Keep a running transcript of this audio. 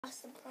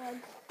What's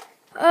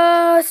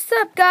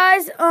up,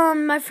 guys?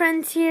 My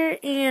friend's here,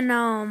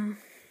 and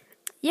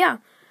yeah.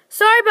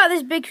 Sorry about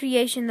this big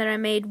creation that I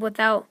made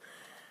without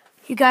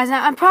you guys.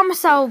 I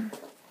promise I'll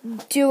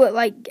do it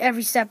like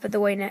every step of the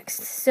way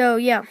next. So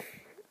yeah,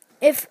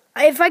 if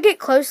I get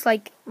close,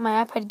 like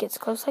my iPad gets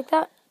close like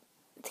that,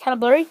 it's kind of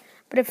blurry.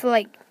 But if I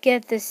like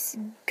get this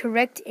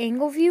correct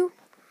angle view,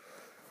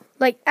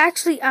 like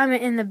actually I'm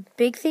in the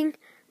big thing.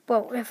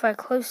 But if I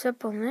close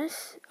up on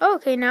this, oh,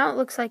 okay, now it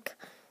looks like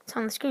it's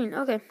on the screen.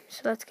 Okay,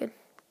 so that's good.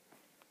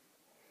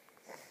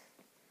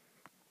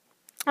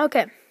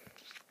 Okay,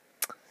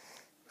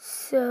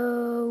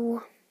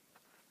 so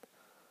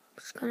I'm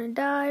just gonna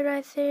die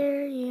right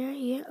there.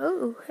 Yeah.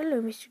 Oh,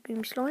 hello, Mr.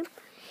 Green Slime.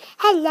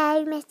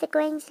 Hello, Mr.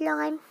 Green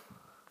Slime.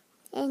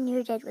 And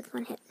you're dead with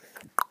one hit.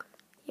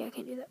 Yeah, I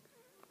can't do that.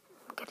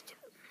 I gotta do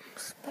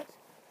that. But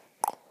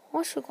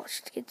also got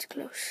to get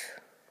close.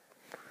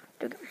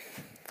 There we go.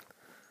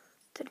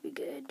 That'd be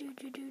good.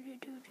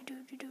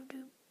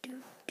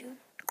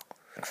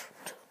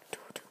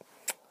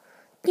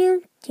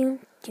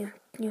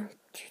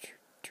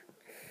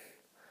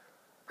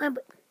 I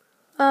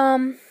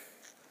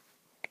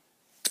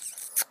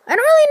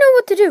don't really know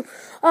what to do.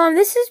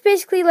 This is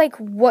basically like,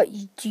 what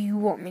do you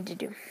want me to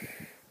do?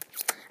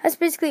 That's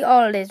basically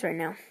all it is right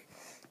now.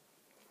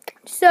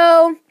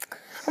 So,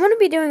 I'm going to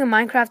be doing a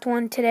Minecraft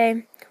one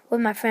today with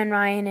my friend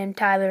Ryan and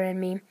Tyler and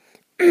me.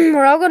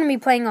 We're all going to be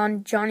playing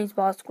on Johnny's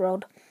Boss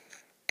World.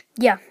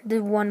 Yeah,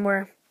 the one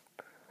where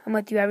I'm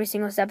with you every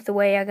single step of the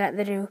way. I got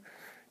the new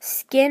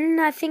skin,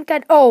 I think I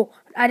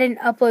didn't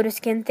upload a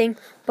skin thing,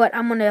 but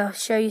I'm going to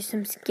show you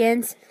some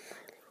skins.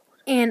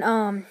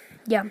 And,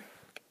 yeah.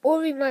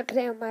 Or we might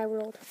play on my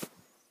world.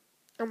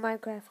 On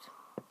Minecraft.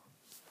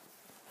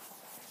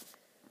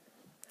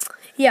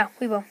 Yeah,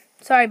 we will.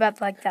 Sorry about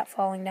like that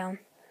falling down.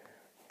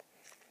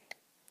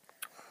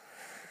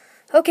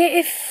 Okay,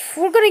 if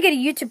we're gonna get a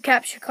YouTube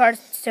capture card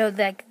so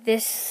that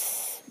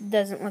this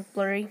doesn't look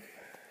blurry.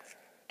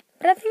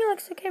 But I think it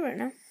looks okay right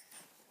now.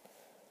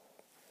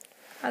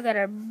 I got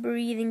a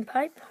breathing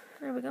pipe.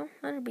 There we go.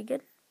 That'll be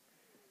good.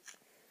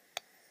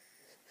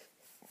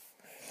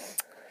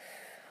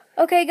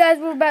 Okay, guys,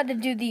 we're about to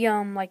do the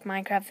like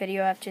Minecraft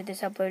video after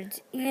this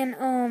uploads.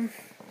 And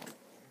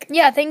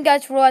yeah, thank you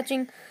guys for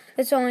watching.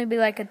 This will only be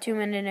like a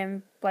 2-minute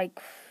and like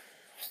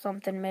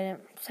something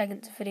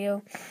seconds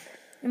video.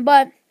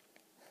 But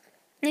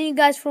thank you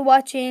guys for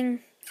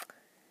watching,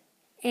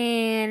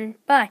 and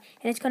bye.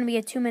 And it's going to be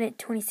a 2-minute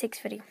 26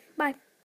 video. Bye.